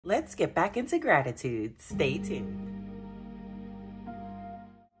Let's get back into gratitude. Stay tuned.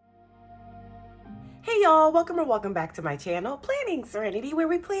 Hey y'all, welcome back to my channel, Planning Serenity, where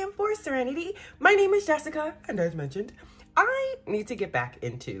we plan for serenity. My name is Jessica, and as mentioned, I need to get back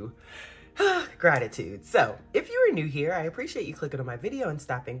into gratitude. So if you are new here, I appreciate you clicking on my video and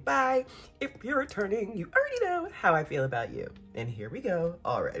stopping by. If you're returning, you already know how I feel about you. And here we go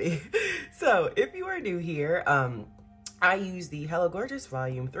already. So if you are new here, I use the Hello Gorgeous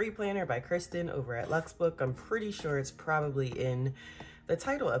Volume 3 Planner by Kristen over at Luxbook. I'm pretty sure it's probably in the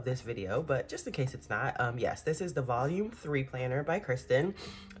title of this video, but just in case it's not, yes, this is the Volume 3 Planner by Kristen.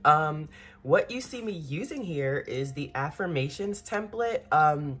 What you see me using here is the Affirmations template.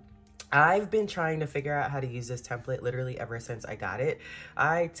 I've been trying to figure out how to use this template literally ever since I got it.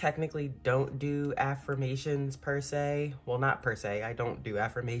 I technically don't do affirmations per se. Well, not per se, I don't do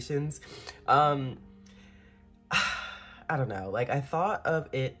affirmations. I don't know, like I thought of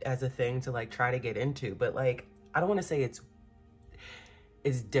it as a thing to like try to get into, but like, I don't want to say it's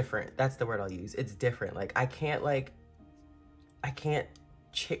different. That's the word I'll use. It's different. Like I can't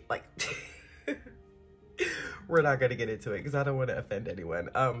we're not going to get into it because I don't want to offend anyone.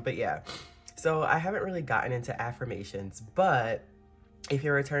 But yeah, so I haven't really gotten into affirmations, but if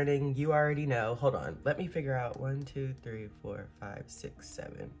you're returning, you already know. Hold on. Let me figure out 1, 2, 3, 4, 5, 6,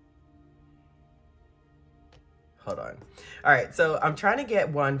 7. Hold on. All right, so I'm trying to get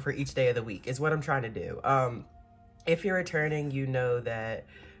one for each day of the week is what I'm trying to do. If you're returning, you know that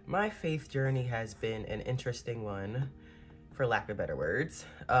my faith journey has been an interesting one, for lack of better words.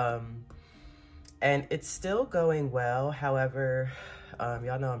 And it's still going well. However,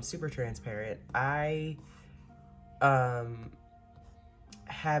 y'all know I'm super transparent. I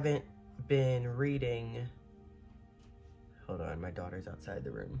haven't been reading. Hold on, my daughter's outside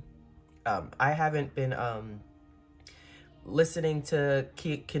the room. I haven't been listening to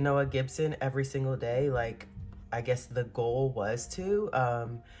Kenoa Gibson every single day. Like, I guess the goal was to,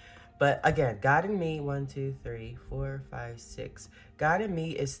 but again, God in Me, 1, 2, 3, 4, 5, 6. God in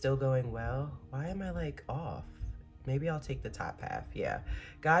Me is still going well. Why am I like off? Maybe I'll take the top half. Yeah.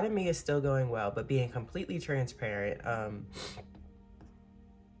 God in Me is still going well, but being completely transparent,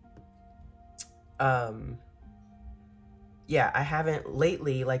 yeah, I haven't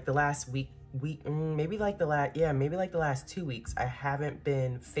lately, like the last maybe like the last 2 weeks, I haven't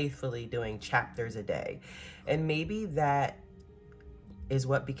been faithfully doing chapters a day. And maybe that is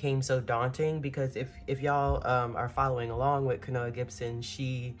what became so daunting, because if y'all are following along with Kenoa Gibson,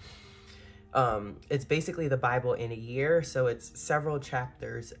 she it's basically the Bible in a year, so it's several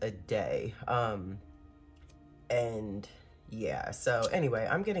chapters a day. And yeah, so anyway,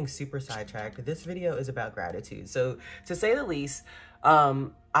 I'm getting super sidetracked. This video is about gratitude. So to say the least,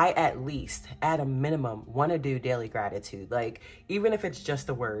 I at least, at a minimum, want to do daily gratitude. Like, even if it's just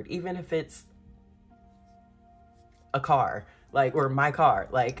a word, even if it's a car, like, or my car,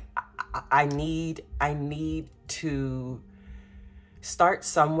 like, I need to start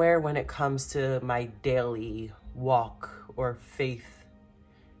somewhere when it comes to my daily walk or faith.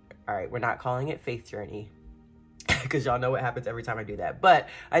 All right, we're not calling it faith journey, because y'all know what happens every time I do that. But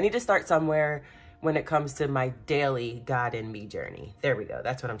I need to start somewhere when it comes to my daily God in Me journey. There we go.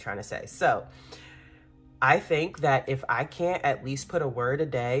 That's what I'm trying to say. So I think that if I can't at least put a word a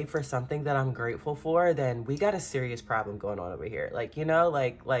day for something that I'm grateful for, then we got a serious problem going on over here. Like, you know,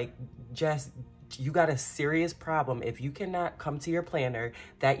 like Jess, you got a serious problem if you cannot come to your planner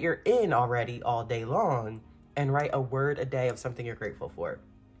that you're in already all day long and write a word a day of something you're grateful for.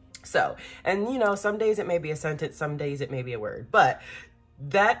 So, and you know, some days it may be a sentence, some days it may be a word, but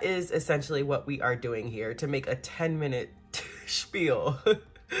that is essentially what we are doing here to make a 10-minute spiel.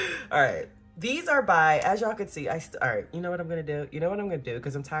 All right. These are by, as y'all can see, all right, you know what I'm going to do? You know what I'm going to do?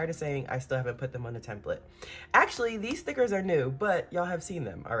 Because I'm tired of saying I still haven't put them on the template. Actually, these stickers are new, but y'all have seen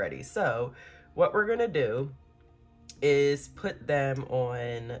them already. So what we're going to do is put them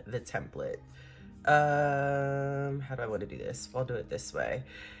on the template. How do I want to do this? I'll do it this way.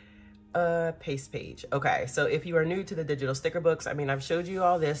 Paste page. Okay, so if you are new to the digital sticker books, I mean, I've showed you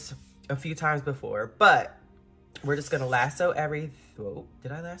all this a few times before, but we're just gonna lasso whoa,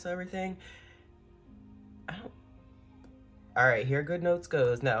 did I lasso everything? All right, here Goodnotes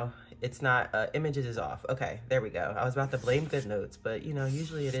goes. No, it's not. Images is off. Okay, there we go. I was about to blame Goodnotes, but you know,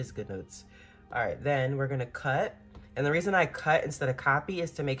 usually it is Goodnotes. All right, then we're gonna cut. And the reason I cut instead of copy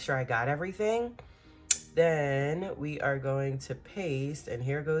is to make sure I got everything. Then we are going to paste, and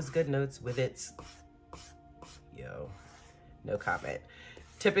here goes Goodnotes with its, no comment.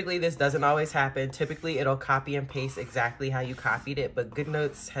 Typically, this doesn't always happen. Typically, it'll copy and paste exactly how you copied it, but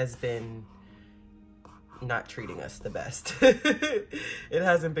Goodnotes has been not treating us the best. It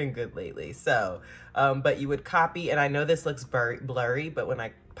hasn't been good lately. So, but you would copy, and I know this looks blurry, but when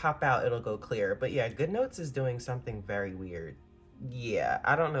I pop out, it'll go clear. But yeah, Goodnotes is doing something very weird. Yeah,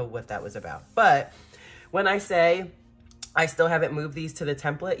 I don't know what that was about. But when I say I still haven't moved these to the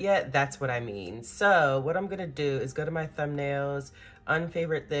template yet, that's what I mean. So what I'm gonna do is go to my thumbnails,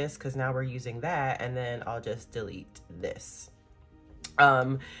 unfavorite this, because now we're using that, and then I'll just delete this.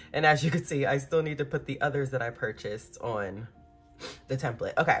 And as you can see, I still need to put the others that I purchased on the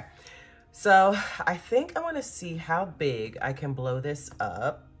template. Okay, so I think I want to see how big I can blow this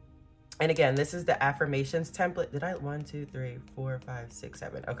up. And again, this is the affirmations template. Did I 1, 2, 3, 4, 5, 6,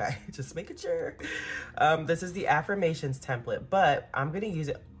 7? Okay, just making sure. This is the affirmations template, but I'm gonna use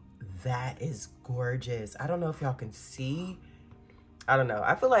it. That is gorgeous. I don't know if y'all can see. I don't know.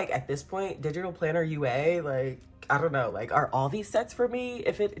 I feel like at this point, Digital Planner UA, like, I don't know, like, are all these sets for me?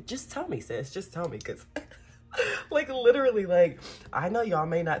 If it, just tell me, sis, just tell me, because like, literally, like, I know y'all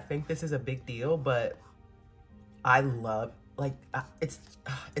may not think this is a big deal, but I love, like, it's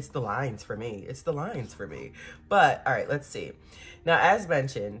the lines for me. It's the lines for me. But all right, let's see. Now, as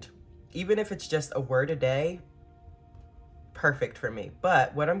mentioned, even if it's just a word a day, perfect for me.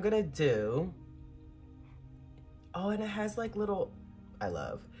 But what I'm gonna do, oh, and it has like little, I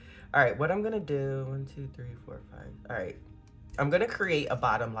love. All right, what I'm gonna do, 1, 2, 3, 4, 5. All right, I'm gonna create a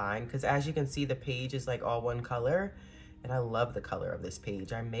bottom line, because as you can see, the page is like all one color, and I love the color of this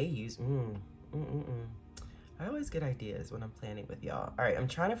page. I may use, I always get ideas when I'm planning with y'all. All right, I'm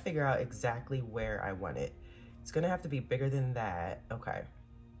trying to figure out exactly where I want it. It's gonna have to be bigger than that. Okay.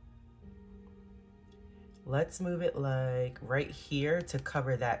 Let's move it like right here to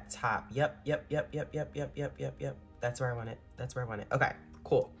cover that top. Yep. That's where I want it. That's where I want it. Okay,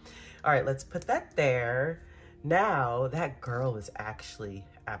 cool. All right, let's put that there. Now, that girl is actually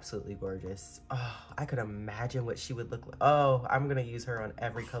absolutely gorgeous. Oh, I could imagine what she would look like. Oh, I'm gonna use her on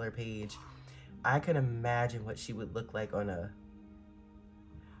every color page. I can imagine what she would look like on a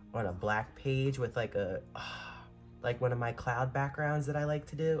black page with like a, like one of my cloud backgrounds that I like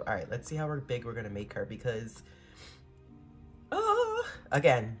to do. All right, let's see how big we're gonna make her, because,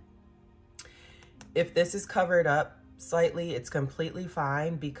 again, if this is covered up slightly, it's completely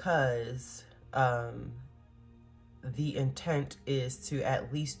fine, because the intent is to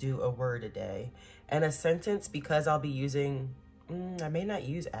at least do a word a day. And a sentence, because I'll be using, I may not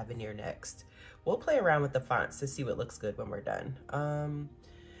use Avenir next. We'll play around with the fonts to see what looks good when we're done.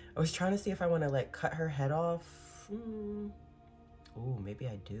 I was trying to see if I want to like cut her head off. Ooh, maybe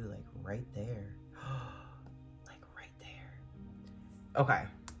I do, like right there. Like right there. Okay.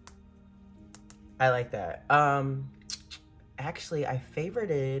 I like that. Actually, I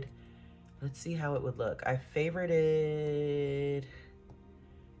favorited, let's see how it would look. I favorited,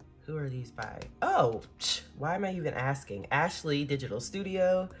 who are these by? Oh, why am I even asking?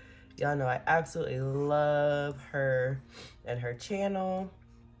 AshLeeDigitalStudio. Y'all know I absolutely love her and her channel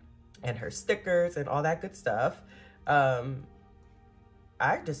and her stickers and all that good stuff. I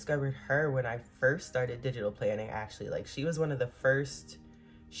discovered her when I first started digital planning, actually. Like, she was one of the first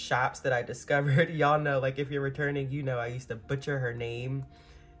shops that I discovered. Y'all know, like, if you're returning, you know I used to butcher her name.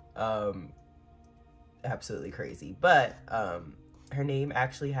 Absolutely crazy. But her name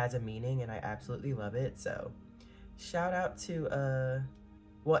actually has a meaning, and I absolutely love it. So shout out to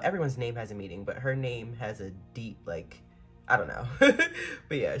well, everyone's name has a meaning, but her name has a deep, like, I don't know.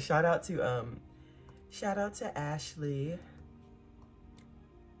 But yeah, shout out to Ashley.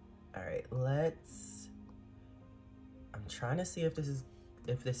 All right, I'm trying to see if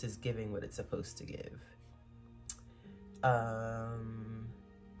this is giving what it's supposed to give. All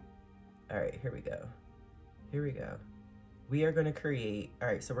right, here we go. We are gonna create, all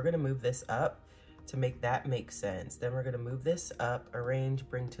right, so we're gonna move this up to make that make sense. Then we're gonna move this up, arrange,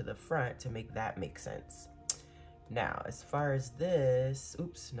 bring to the front to make that make sense. Now, as far as this,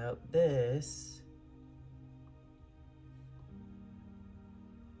 oops, nope, this.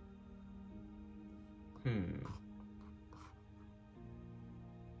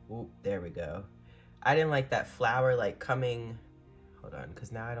 Oop, there we go. I didn't like that flower like coming, hold on,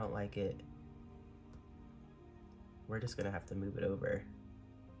 because now I don't like it. We're just gonna have to move it over.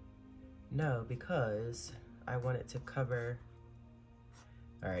 No, because I want it to cover.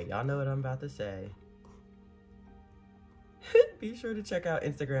 All right, y'all know what I'm about to say. Be sure to check out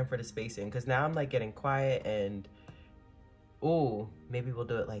Instagram for the spacing, because now I'm like getting quiet and, ooh, maybe we'll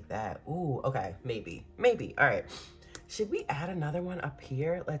do it like that. Ooh, okay, maybe. All right, should we add another one up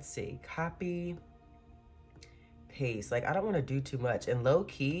here? Let's see, copy, paste. Like, I don't want to do too much, and low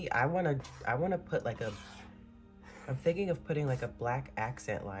key, I want to put like I'm thinking of putting like a black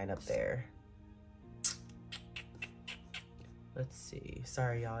accent line up there. Let's see.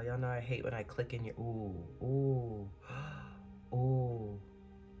 Sorry, y'all. Y'all know I hate when I click in your, ooh, ooh,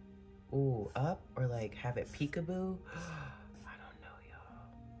 ooh, up, or like have it peekaboo. I don't know, y'all.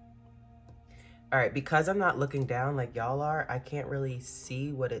 All right, because I'm not looking down like y'all are, I can't really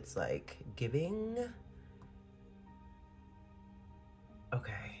see what it's like giving.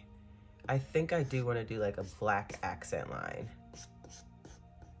 Okay. I think I do want to do like a black accent line.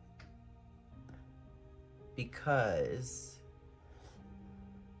 Because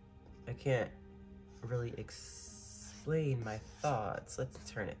I can't really explain my thoughts. Let's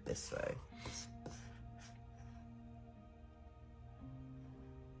turn it this way.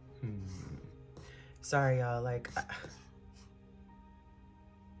 Sorry, y'all, like,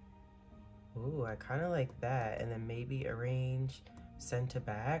 ooh, I kind of like that. And then maybe arrange, send to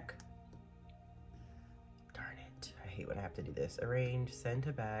back. Darn it, I hate when I have to do this. Arrange, send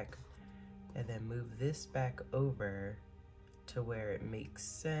to back, and then move this back over to where it makes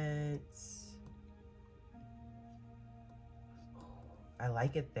sense. I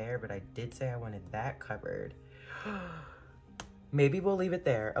like it there, but I did say I wanted that covered. Maybe we'll leave it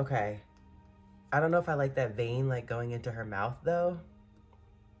there. Okay. I don't know if I like that vein like going into her mouth though.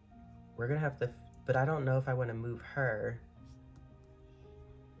 We're gonna have to, but I don't know if I want to move her.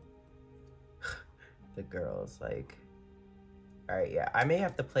 The girls, like, all right, yeah, I may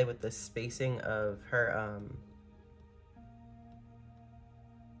have to play with the spacing of her,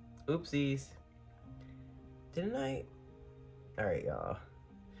 oopsies. Didn't I? All right, y'all.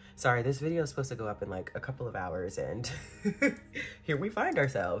 Sorry, this video is supposed to go up in like a couple of hours and here we find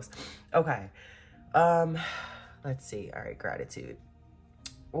ourselves. Okay. Let's see. All right, gratitude.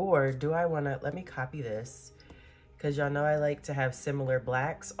 Or do I want to, let me copy this because y'all know I like to have similar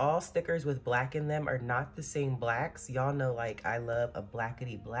blacks. All stickers with black in them are not the same blacks. Y'all know like I love a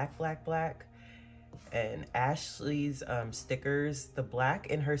blackety black, black, black. And Ashley's stickers, the black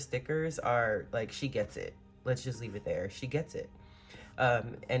in her stickers are like, she gets it. Let's just leave it there. She gets it.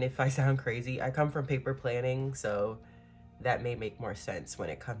 And if I sound crazy, I come from paper planning, so that may make more sense when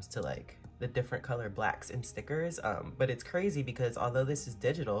it comes to like the different color blacks in stickers. But it's crazy because although this is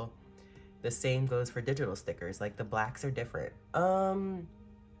digital, the same goes for digital stickers. Like the blacks are different. All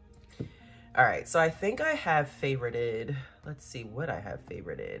right, so I think I have favorited, let's see what I have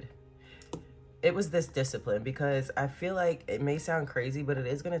favorited. It was this discipline because I feel like it may sound crazy, but it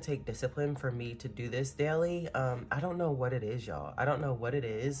is going to take discipline for me to do this daily. I don't know what it is, y'all. I don't know what it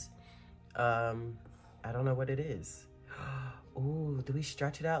is. I don't know what it is. Ooh, do we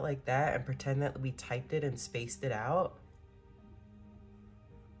stretch it out like that and pretend that we typed it and spaced it out?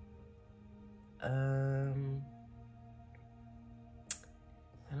 I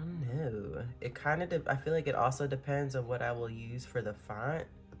don't know. It kind of, I feel like it also depends on what I will use for the font.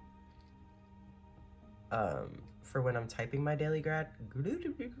 For when I'm typing my daily wow,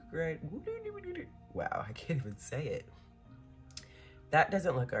 I can't even say it. That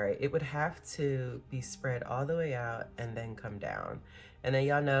doesn't look all right. It would have to be spread all the way out and then come down. And then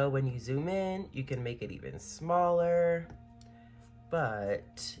y'all know when you zoom in, you can make it even smaller.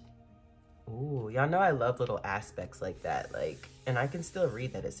 But, ooh, y'all know I love little aspects like that. Like, and I can still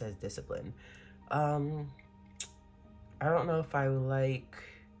read that it says discipline. I don't know if I like,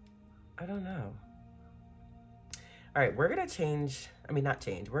 I don't know. All right, we're gonna change, I mean, not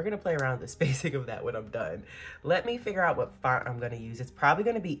change, we're gonna play around with the spacing of that when I'm done. Let me figure out what font I'm gonna use. It's probably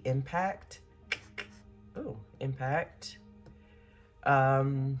gonna be Impact. Oh, Impact.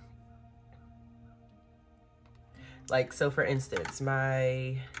 Like, so for instance,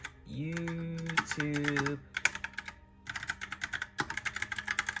 my YouTube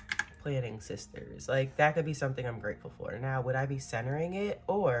planning sisters, like that could be something I'm grateful for. Now, would I be centering it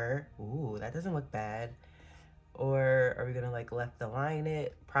or, ooh, that doesn't look bad. Or are we gonna like left align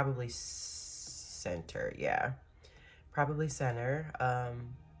it? Probably center, yeah. Probably center.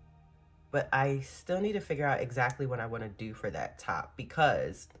 But I still need to figure out exactly what I wanna do for that top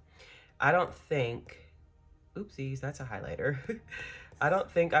because I don't think, oopsies, that's a highlighter. I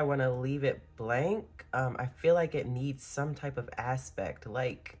don't think I wanna leave it blank. I feel like it needs some type of aspect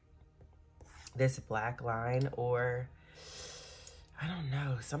like this black line or, I don't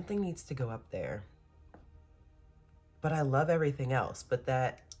know, something needs to go up there. But I love everything else, but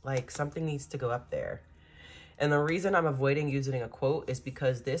that, like, something needs to go up there. And the reason I'm avoiding using a quote is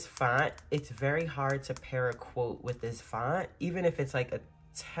because this font, it's very hard to pair a quote with this font, even if it's like a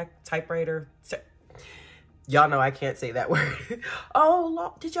typewriter. Y'all know I can't say that word.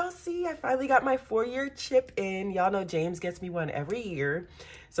 Oh, did y'all see? I finally got my 4-year chip in. Y'all know James gets me one every year.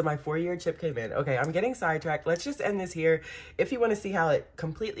 So my 4-year chip came in. Okay, I'm getting sidetracked. Let's just end this here. If you want to see how it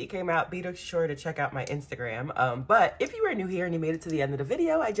completely came out, be sure to check out my Instagram. But if you are new here and you made it to the end of the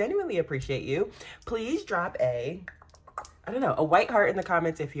video, I genuinely appreciate you. Please drop a white heart in the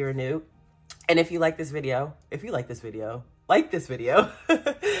comments if you're new. And if you like this video, like this video,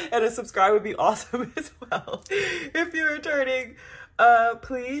 and a subscribe would be awesome as well. If you're returning,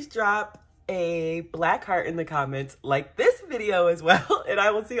 please drop a black heart in the comments, like this video as well, and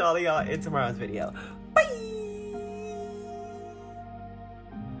I will see all of y'all in tomorrow's video.